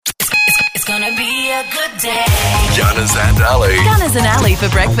a good day. Gunners and Ali Gunners and Ali for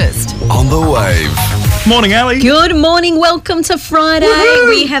breakfast. on the Wave. Morning, Ali. Good morning. Welcome to Friday. Woohoo!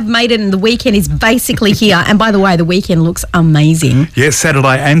 We have made it and the weekend is basically here. And by the way, the weekend looks amazing. Yes,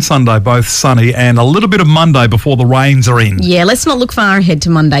 Saturday and Sunday both sunny, and a little bit of Monday before the rains are in. Yeah, let's not look far ahead to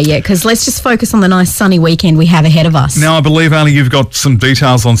Monday yet, because let's just focus on the nice sunny weekend we have ahead of us. Now, I believe, Ali, you've got some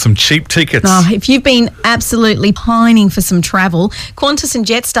details on some cheap tickets. Oh, if you've been absolutely pining for some travel, Qantas and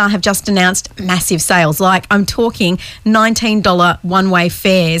Jetstar have just announced massive sales. Like, I'm talking $19 one-way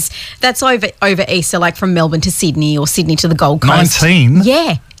fares. That's over Easter, like from Melbourne to Sydney or Sydney to the Gold Coast. 19?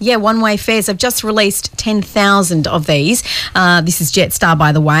 Yeah, one-way fares. They've just released 10,000 of these. This is Jetstar,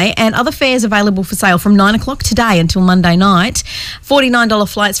 by the way. And other fares available for sale from 9 o'clock today until Monday night. $49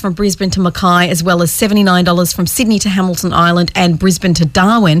 flights from Brisbane to Mackay, as well as $79 from Sydney to Hamilton Island and Brisbane to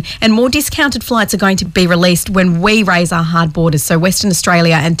Darwin. And more discounted flights are going to be released when we raise our hard borders. So Western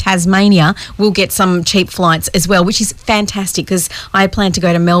Australia and Tasmania will get some cheap flights as well, which is fantastic because I had planned to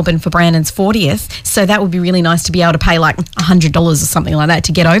go to Melbourne for Brandon's 40th. So that would be really nice to be able to pay like $100 or something like that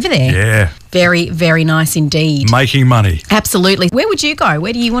to get over there. Yeah. Very, very nice indeed. Making money. Absolutely. Where would you go?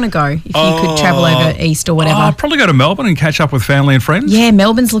 Where do you want to go if you could travel over East or whatever? I'll probably go to Melbourne and catch up with family and friends. Yeah,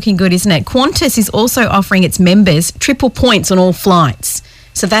 Melbourne's looking good, isn't it? Qantas is also offering its members triple points on all flights.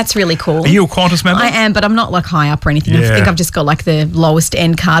 So that's really cool. Are you a Qantas member? I am, but I'm not like high up or anything. Yeah. I think I've just got like the lowest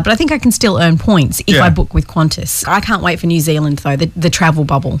end card, but I think I can still earn points if Yeah. I book with Qantas. I can't wait for New Zealand though, the travel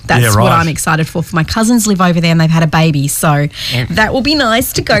bubble. That's Yeah, right. what I'm excited for. My cousins live over there and they've had a baby, so that will be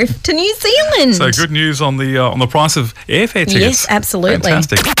nice to go to New Zealand. So good news on the price of airfare tickets. Yes, absolutely.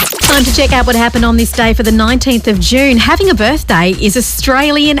 Fantastic. Time to check out what happened on this day for the 19th of June. Having a birthday is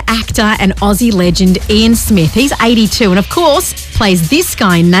Australian actor and Aussie legend Ian Smith. He's 82 and, of course, plays this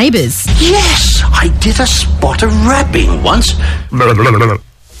guy in Neighbours. Yes, I did a spot of rapping once.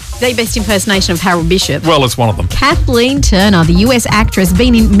 The best impersonation of Harold Bishop. Well, it's one of them. Kathleen Turner, the US actress,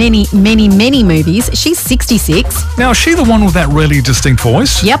 been in many, many, many movies. She's 66. Now, is she the one with that really distinct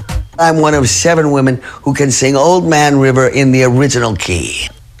voice? Yep. I'm one of 7 women who can sing Old Man River in the original key.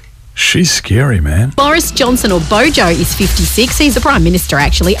 She's scary, man. Boris Johnson, or Bojo, is 56. He's the Prime Minister,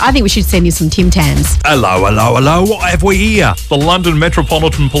 actually. I think we should send you some Tim Tams. Hello. What have we here? The London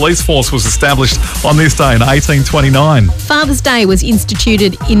Metropolitan Police Force was established on this day in 1829. Father's Day was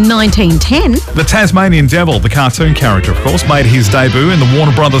instituted in 1910. The Tasmanian Devil, the cartoon character, of course, made his debut in the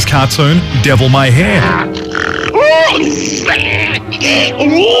Warner Brothers cartoon Devil May Hair.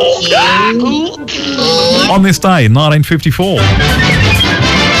 On this day in 1954.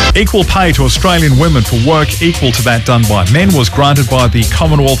 Equal pay to Australian women for work equal to that done by men was granted by the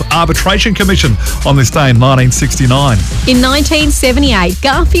Commonwealth Arbitration Commission on this day in 1969. In 1978,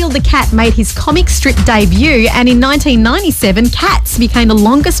 Garfield the Cat made his comic strip debut, and in 1997, Cats became the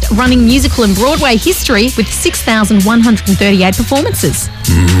longest-running musical in Broadway history with 6,138 performances.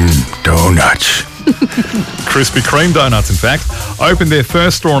 Donuts. Krispy Kreme donuts, in fact, opened their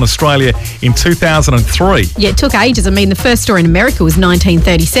first store in Australia in 2003. Yeah, it took ages. I mean, the first store in America was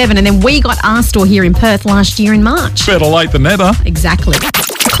 1937, and then we got our store here in Perth last year in March. Better late than never. Exactly.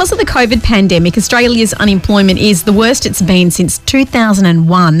 Because of the COVID pandemic, Australia's unemployment is the worst it's been since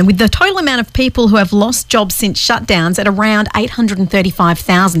 2001, with the total amount of people who have lost jobs since shutdowns at around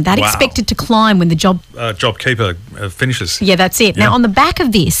 835,000. That Wow. expected to climb when the JobKeeper finishes. Yeah, that's it. Yeah. Now, on the back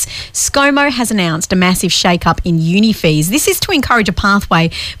of this, ScoMo has announced a massive shake-up in uni fees. This is to encourage a pathway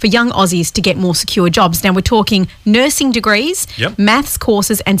for young Aussies to get more secure jobs. Now, we're talking nursing degrees, Yep. maths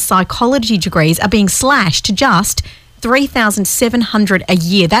courses and psychology degrees are being slashed to just $3,700 a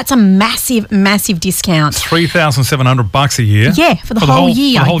year. That's a massive, massive discount. $3,700 a year. Yeah, for the whole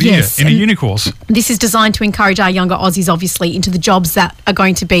year. For the whole Yes. year in a And uni course. this is designed to encourage our younger Aussies, obviously, into the jobs that are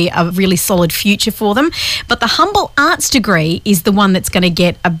going to be a really solid future for them. But the humble arts degree is the one that's going to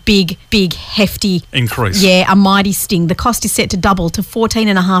get a big, big, hefty Increase. Yeah, a mighty sting. The cost is set to double to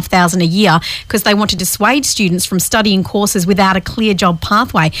 $14,500 a year because they want to dissuade students from studying courses without a clear job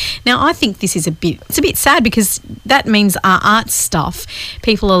pathway. Now, I think this is a bit sad because that means our arts stuff,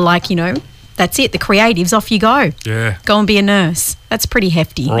 people are like, that's it, the creatives, off you go. Yeah. Go and be a nurse. That's pretty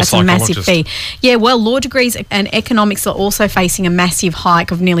hefty. Or a That's a massive fee. psychologist. Yeah, well, law degrees and economics are also facing a massive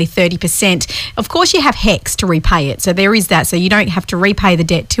hike of nearly 30%. Of course, you have HECS to repay it, so there is that. So you don't have to repay the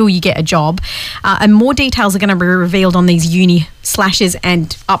debt till you get a job. And more details are going to be revealed on these uni slashes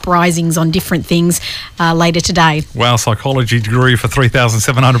and uprisings on different things later today. Wow, psychology degree for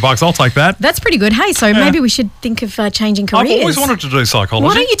 $3,700. I'll take that. That's pretty good. Hey, so maybe we should think of changing careers. I've always wanted to do psychology.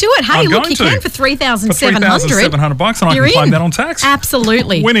 Why don't you do it? Hey, I'm look, going you to. can for $3,700. For $3,700 and I You're can claim in. that on tax.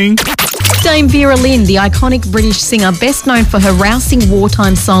 Absolutely. Winning. Dame Vera Lynn, the iconic British singer best known for her rousing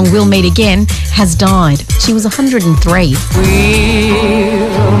wartime song We'll Meet Again, has died. She was 103.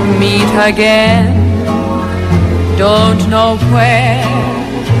 We'll meet again. Don't know where,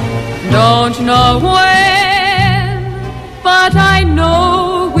 don't know when, but I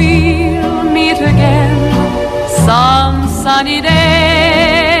know we'll meet again some sunny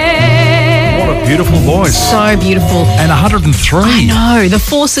day. What a beautiful voice. So beautiful. And 103. I know. The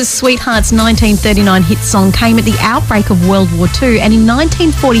Forces' Sweethearts 1939 hit song came at the outbreak of World War II, and in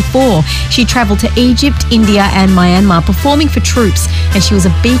 1944 she travelled to Egypt, India and Myanmar performing for troops, and she was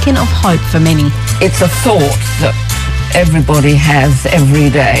a beacon of hope for many. It's a thought that everybody has every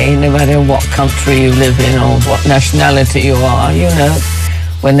day, no matter what country you live in or what nationality you are, you know.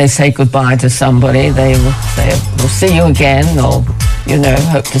 When they say goodbye to somebody, they will say, we'll see you again, or, you know,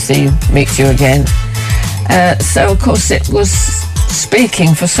 hope to meet you again. So, of course, it was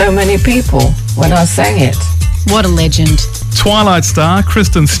speaking for so many people when I sang it. What a legend. Twilight star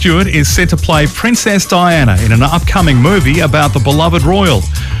Kristen Stewart is set to play Princess Diana in an upcoming movie about the beloved royal.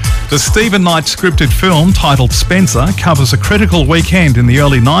 The Stephen Knight scripted film, titled Spencer, covers a critical weekend in the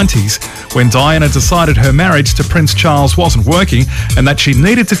early 90s when Diana decided her marriage to Prince Charles wasn't working and that she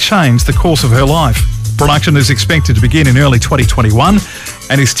needed to change the course of her life. Production is expected to begin in early 2021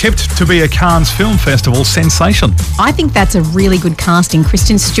 and is tipped to be a Cannes Film Festival sensation. I think that's a really good casting.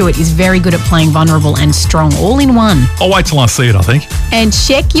 Kristen Stewart is very good at playing vulnerable and strong, all in one. I'll wait till I see it, I think. And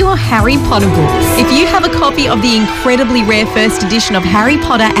check your Harry Potter books. If you have a copy of the incredibly rare first edition of Harry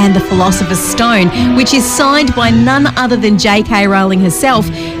Potter and the Philosopher's Stone, which is signed by none other than J.K. Rowling herself,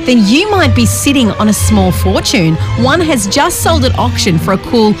 then you might be sitting on a small fortune. One has just sold at auction for a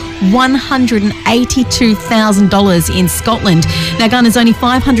cool $182,000 in Scotland. Now, Gunners, only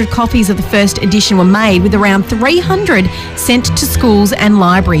 500 copies of the first edition were made, with around 300 sent to schools and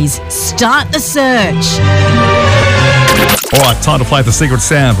libraries. Start the search. All right, time to play The Secret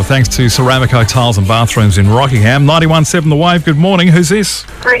Sound, with thanks to Ceramico Tiles and Bathrooms in Rockingham. 91.7 The Wave, good morning. Who's this?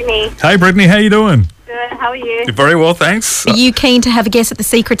 Brittany. Hey, Brittany, how you doing? Good, how are you? Very well, thanks. Are you keen to have a guess at the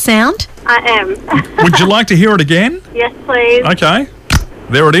secret sound? I am. Would you like to hear it again? Yes, please. Okay.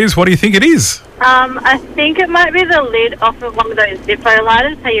 There it is. What do you think it is? I think it might be the lid off of one of those Zippo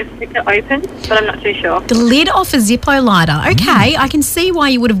lighters, how you flick it open, but I'm not too sure. The lid off a Zippo lighter. Okay, I can see why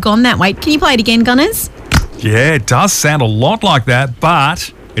you would have gone that way. Can you play it again, Gunners? Yeah, it does sound a lot like that,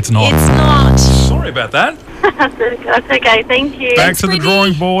 but it's not. It's not. Sorry about that. That's okay, thank you. Back to the Brittany.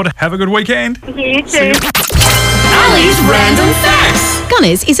 drawing board. Have a good weekend. You too. Ali's Random Facts.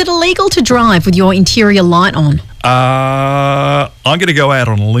 Gunners, is it illegal to drive with your interior light on? I'm going to go out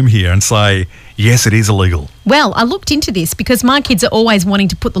on a limb here and say, yes, it is illegal. Well, I looked into this because my kids are always wanting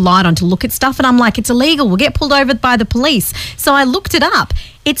to put the light on to look at stuff, and I'm like, it's illegal. We'll get pulled over by the police. So I looked it up.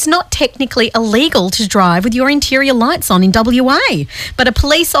 It's not technically illegal to drive with your interior lights on in WA, but a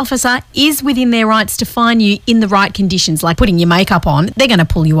police officer is within their rights to fine you in the right conditions, like putting your makeup on. They're going to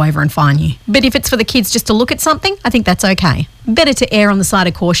pull you over and fine you. But if it's for the kids just to look at something, I think that's okay. Better to err on the side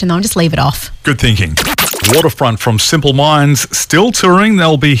of caution, though, and just leave it off. Good thinking. Waterfront from Simple Minds still touring.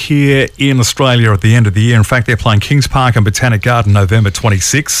 They'll be here in Australia at the end of the year. In fact, they're playing Kings Park and Botanic Garden November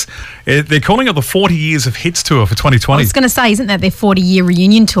 26. They're calling it the 40 Years of Hits Tour for 2020. I was going to say, isn't that their 40-year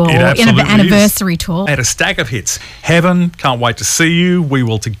reunion tour It or absolutely anniversary is. tour? Had a stack of hits. Heaven, Can't Wait to See You, We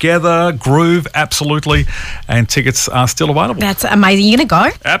Will Together, Groove, absolutely. And tickets are still available. That's amazing. You going to go?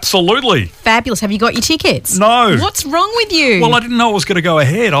 Absolutely. Fabulous. Have you got your tickets? No. What's wrong with you? Well, I didn't know it was going to go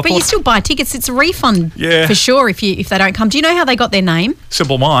ahead. But you still buy tickets. It's a refund Yeah. for sure if they don't come. Do you know how they got their name?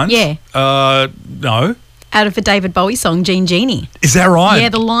 Simple Minds? Yeah. No. Out of a David Bowie song, Gene Genie. Is that right? Yeah,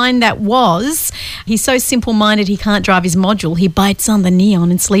 the line that was, he's so simple-minded he can't drive his module. He bites on the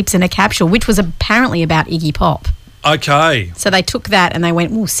neon and sleeps in a capsule, which was apparently about Iggy Pop. Okay. So they took that and they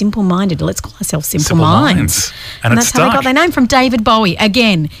went, oh, simple-minded. Let's call ourselves Simple Minds. And that's how they got their name, from David Bowie.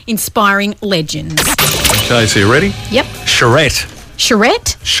 Again, inspiring legends. Okay, so you ready? Yep. Charette.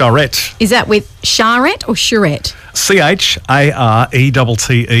 Charette? Charette. Is that with charrette or charette? Charette.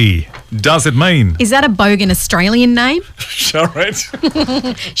 Does it mean? Is that a bogan Australian name? Charette.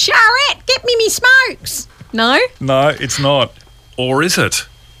 Charrette, get me smokes. No? No, it's not. Or is it?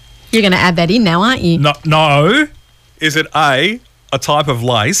 You're going to add that in now, aren't you? No. Is it A, a type of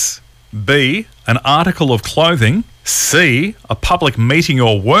lace, B, an article of clothing, C, a public meeting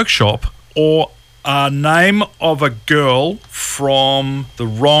or workshop, or a name of a girl from the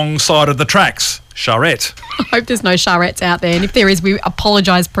wrong side of the tracks? Charette. I hope there's no charrettes out there, and if there is, we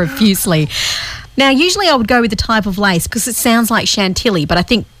apologise profusely. Now, usually I would go with the type of lace because it sounds like chantilly, but I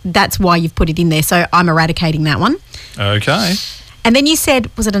think that's why you've put it in there, so I'm eradicating that one. Okay. And then you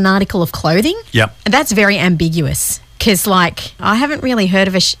said, was it an article of clothing? Yep. And that's very ambiguous because, like, I haven't really heard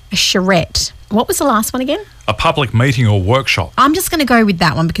of a charrette. What was the last one again? A public meeting or workshop. I'm just going to go with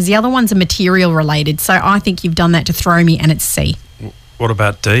that one because the other ones are material related. So I think you've done that to throw me, and it's C. What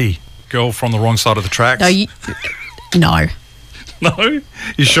about D? Girl from the wrong side of the tracks? No. No?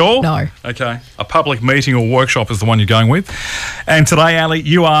 You sure? No. Okay. A public meeting or workshop is the one you're going with. And today, Ali,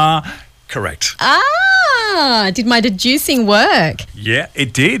 you are correct. Did my deducing work? Yeah,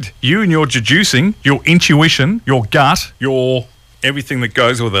 it did. You and your deducing, your intuition, your gut, your everything that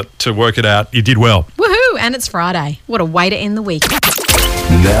goes with it to work it out, you did well. Woohoo! And it's Friday. What a way to end the week.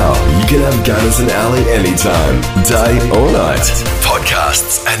 Now you can have Gunners and Ali anytime, day or night.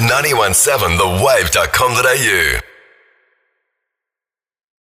 Podcasts at 917thewave.com.au.